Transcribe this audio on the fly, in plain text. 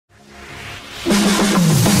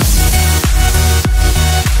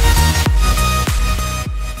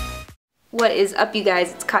What is up, you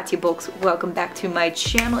guys? It's Katya Bulks. Welcome back to my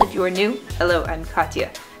channel. If you are new, hello, I'm Katya.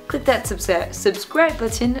 Click that subscribe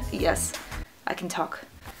button. Yes, I can talk.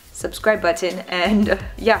 Subscribe button and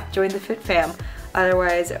yeah, join the Fit Fam.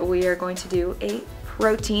 Otherwise, we are going to do a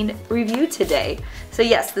protein review today. So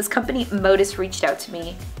yes, this company Modus reached out to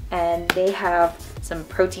me and they have some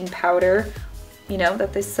protein powder, you know,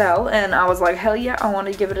 that they sell, and I was like, hell yeah, I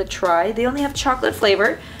want to give it a try. They only have chocolate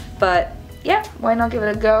flavor, but yeah, why not give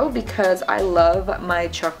it a go, because I love my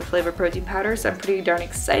chocolate flavor protein powder, so I'm pretty darn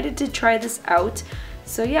excited to try this out.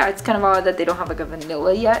 So yeah, it's kind of odd that they don't have like a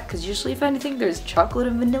vanilla yet, because usually if anything there's chocolate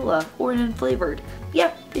and vanilla or an unflavored.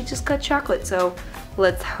 Yeah, they just got chocolate, so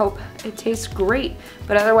let's hope it tastes great.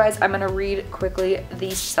 But otherwise, I'm gonna read quickly the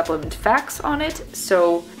supplement facts on it.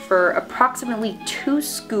 So for approximately 2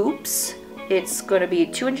 scoops, it's gonna be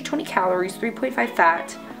 220 calories, 3.5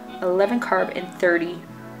 fat, 11 carb, and 30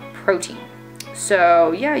 protein.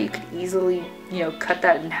 So yeah, you could easily, you know, cut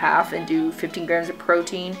that in half and do 15 grams of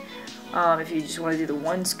protein if you just want to do the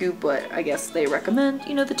 1 scoop, but I guess they recommend,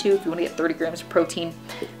 you know, the 2 if you want to get 30 grams of protein.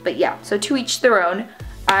 But yeah, so to each their own.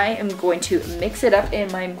 I am going to mix it up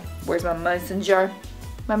in my, where's my mason jar?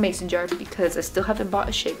 My mason jar, because I still haven't bought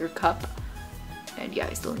a shaker cup. And yeah,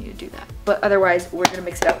 I still need to do that. But otherwise, we're gonna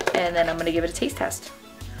mix it up and then I'm gonna give it a taste test.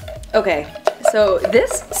 Okay, so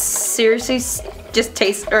this seriously just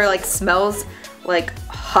tastes, or like smells like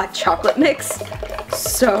hot chocolate mix.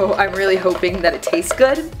 So I'm really hoping that it tastes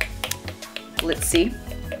good. Let's see.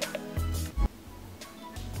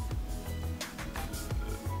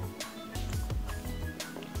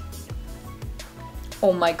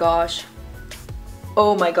 Oh my gosh.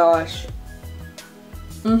 Oh my gosh.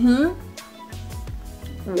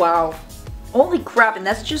 Wow. Holy crap, and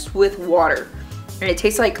that's just with water. And it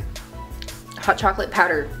tastes like hot chocolate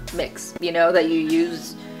powder mix, you know, that you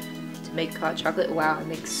use to make hot chocolate. Wow, it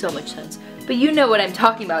makes so much sense. But you know what I'm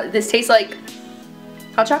talking about. This tastes like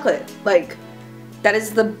hot chocolate. Like, that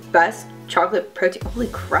is the best chocolate protein. Holy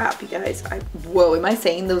crap, you guys. Whoa, am I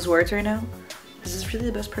saying those words right now? Is this really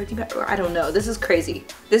the best protein powder? I don't know. This is crazy.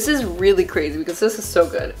 This is really crazy because this is so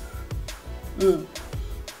good.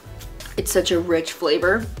 It's such a rich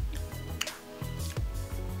flavor.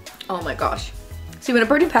 Oh my gosh. See, when a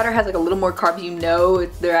protein powder has like a little more carbs, you know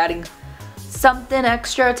they're adding something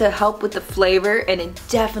extra to help with the flavor, and it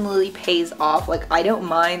definitely pays off. Like, I don't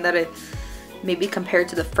mind that it maybe compared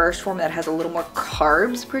to the first form that has a little more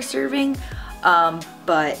carbs per serving,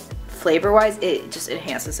 but flavor-wise, it just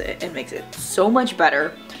enhances it and makes it so much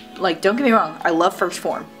better. Like, don't get me wrong, I love first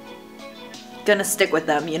form. Gonna stick with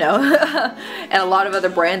them, you know? And a lot of other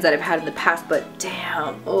brands that I've had in the past, but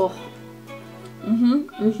damn, oh.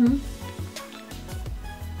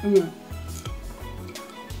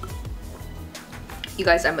 You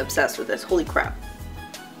guys, I'm obsessed with this. Holy crap.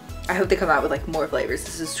 I hope they come out with like more flavors.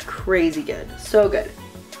 This is crazy good. So good.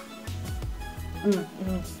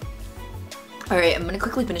 Alright, I'm gonna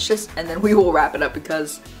quickly finish this and then we will wrap it up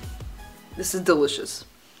because this is delicious.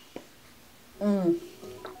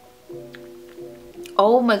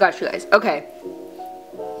 Oh my gosh, you guys. Okay.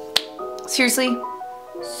 Seriously,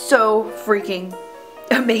 so freaking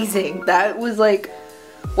amazing. That was like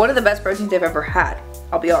one of the best proteins I've ever had,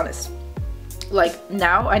 I'll be honest. Like,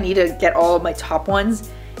 now I need to get all of my top ones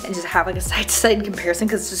and just have like a side-to-side comparison,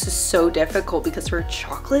 because this is so difficult because for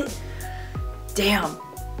chocolate, damn.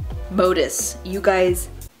 Modus, you guys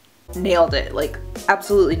nailed it, like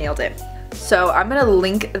absolutely nailed it. So I'm gonna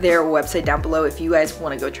link their website down below if you guys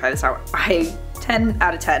want to go try this out. I 10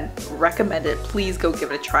 out of 10 recommend it. Please go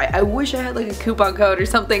give it a try. I wish I had like a coupon code or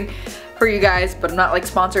something for you guys, but I'm not like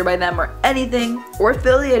sponsored by them or anything or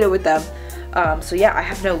affiliated with them. So yeah, I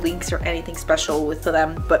have no links or anything special with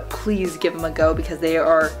them, but please give them a go because they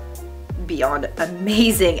are beyond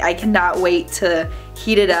amazing. I cannot wait to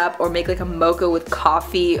heat it up or make like a mocha with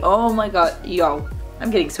coffee. Oh my god, yo,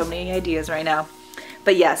 I'm getting so many ideas right now.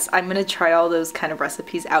 But yes, I'm gonna try all those kind of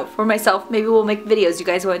recipes out for myself. Maybe we'll make videos. You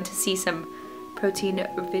guys want to see some protein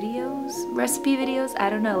videos, recipe videos? I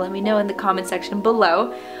don't know, let me know in the comment section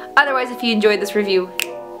below. Otherwise, if you enjoyed this review,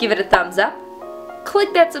 give it a thumbs up.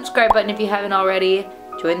 Click that subscribe button if you haven't already.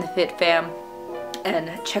 Join the Fit Fam.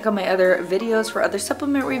 And check out my other videos for other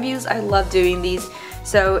supplement reviews. I love doing these.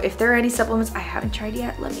 So if there are any supplements I haven't tried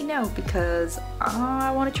yet, let me know because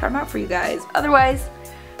I want to try them out for you guys. Otherwise,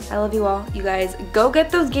 I love you all. You guys, go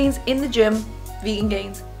get those gains in the gym. Vegan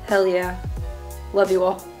gains. Hell yeah. Love you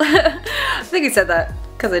all. I think I said that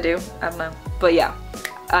because I do. I don't know. But yeah,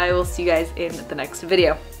 I will see you guys in the next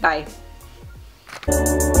video. Bye.